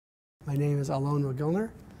My name is Alon Mogilner.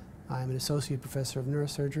 I'm an associate professor of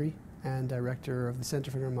neurosurgery and director of the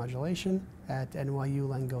Center for Neuromodulation at NYU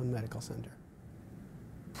Langone Medical Center.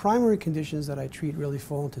 Primary conditions that I treat really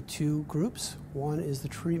fall into two groups. One is the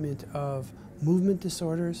treatment of movement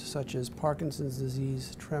disorders such as Parkinson's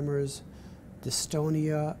disease, tremors,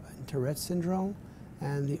 dystonia, and Tourette syndrome.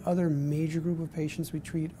 And the other major group of patients we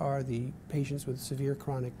treat are the patients with severe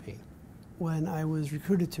chronic pain. When I was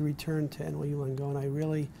recruited to return to NYU Langone, I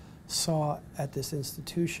really saw at this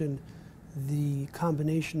institution the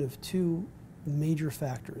combination of two major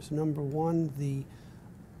factors. Number one, the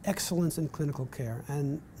excellence in clinical care.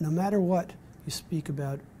 And no matter what you speak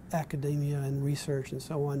about academia and research and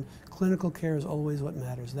so on, clinical care is always what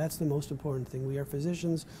matters. That's the most important thing. We are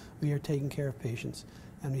physicians, we are taking care of patients,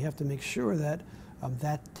 and we have to make sure that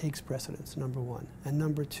that takes precedence, number one. And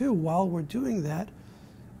number two, while we're doing that,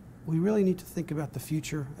 we really need to think about the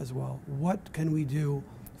future as well. What can we do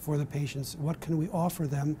for the patients? What can we offer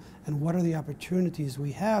them? And what are the opportunities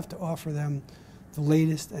we have to offer them the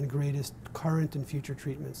latest and greatest current and future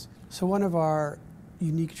treatments? So one of our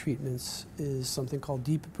unique treatments is something called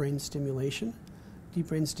deep brain stimulation. Deep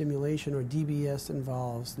brain stimulation, or DBS,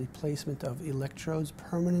 involves the placement of electrodes,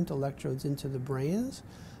 permanent electrodes, into the brains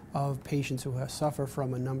of patients who suffer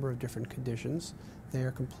from a number of different conditions. They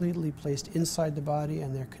are completely placed inside the body,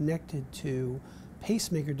 and they're connected to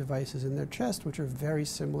pacemaker devices in their chest, which are very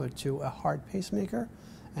similar to a heart pacemaker,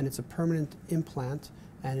 and it's a permanent implant,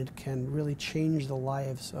 and it can really change the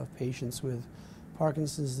lives of patients with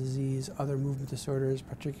Parkinson's disease, other movement disorders,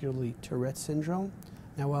 particularly Tourette syndrome.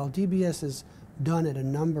 Now, while DBS is done at a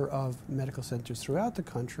number of medical centers throughout the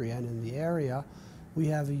country and in the area, we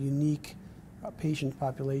have a unique patient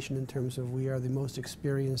population in terms of we are the most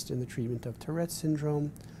experienced in the treatment of Tourette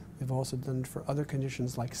syndrome. We've also done it for other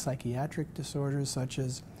conditions like psychiatric disorders such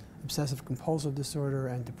as obsessive compulsive disorder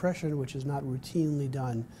and depression, which is not routinely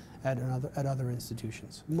done at other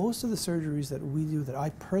institutions. Most of the surgeries that we do, that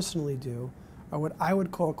I personally do, are what I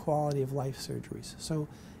would call quality of life surgeries. So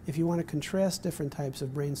if you want to contrast different types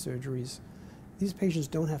of brain surgeries, these patients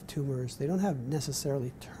don't have tumors, they don't have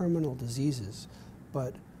necessarily terminal diseases,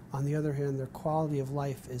 but on the other hand, their quality of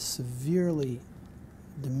life is severely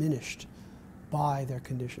diminished by their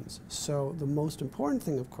conditions. So the most important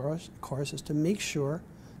thing, of course, is to make sure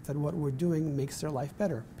that what we're doing makes their life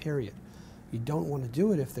better, period. You don't want to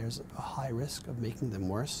do it if there's a high risk of making them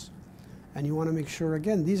worse. And you want to make sure,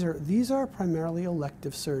 again, these are primarily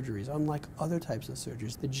elective surgeries, unlike other types of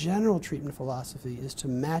surgeries. The general treatment philosophy is to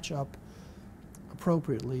match up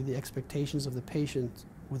appropriately the expectations of the patient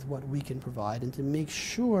with what we can provide, and to make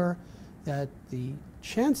sure that the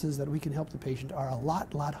chances that we can help the patient are a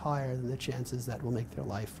lot higher than the chances that will make their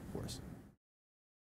life worse.